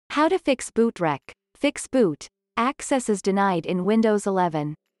How to fix Bootrec. Fixboot. Access is denied in Windows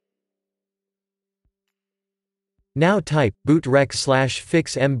 11. Now type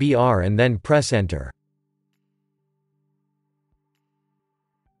bootrec/fixmbr and then press enter.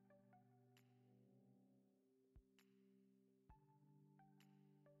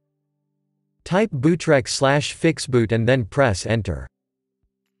 Type bootrec/fixboot and then press enter.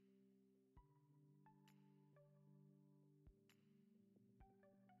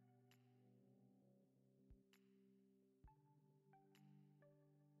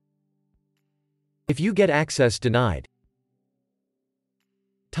 If you get access denied,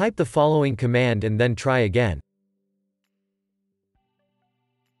 type the following command and then try again.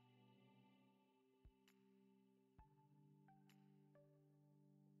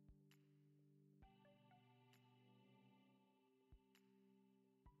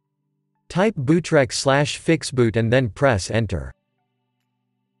 Type bootrec/fixboot and then press enter.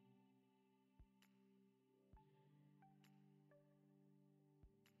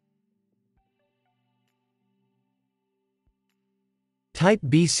 Type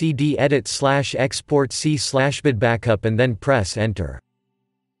bcd edit/export c/bidbackup and then press enter.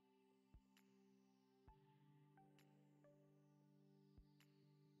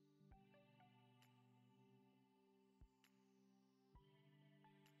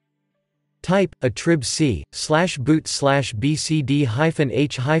 Type attrib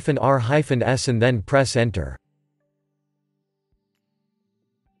c/boot/bcd-h-r-s and then press enter.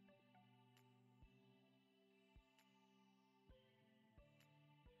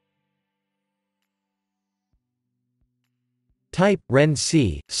 Type ren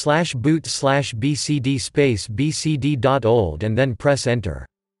c/boot/bcd bcd.old and then press enter.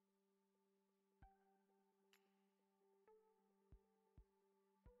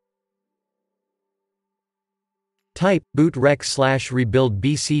 Type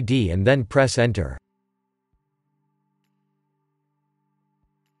bootrec/rebuildbcd and then press enter.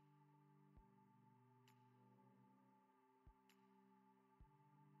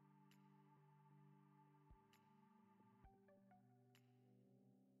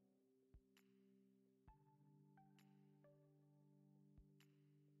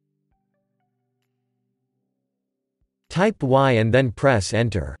 Type Y and then press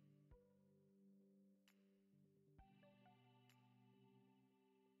enter.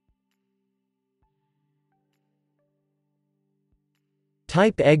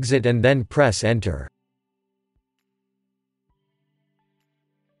 Type exit and then press enter.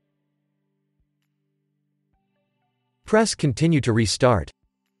 Press continue to restart.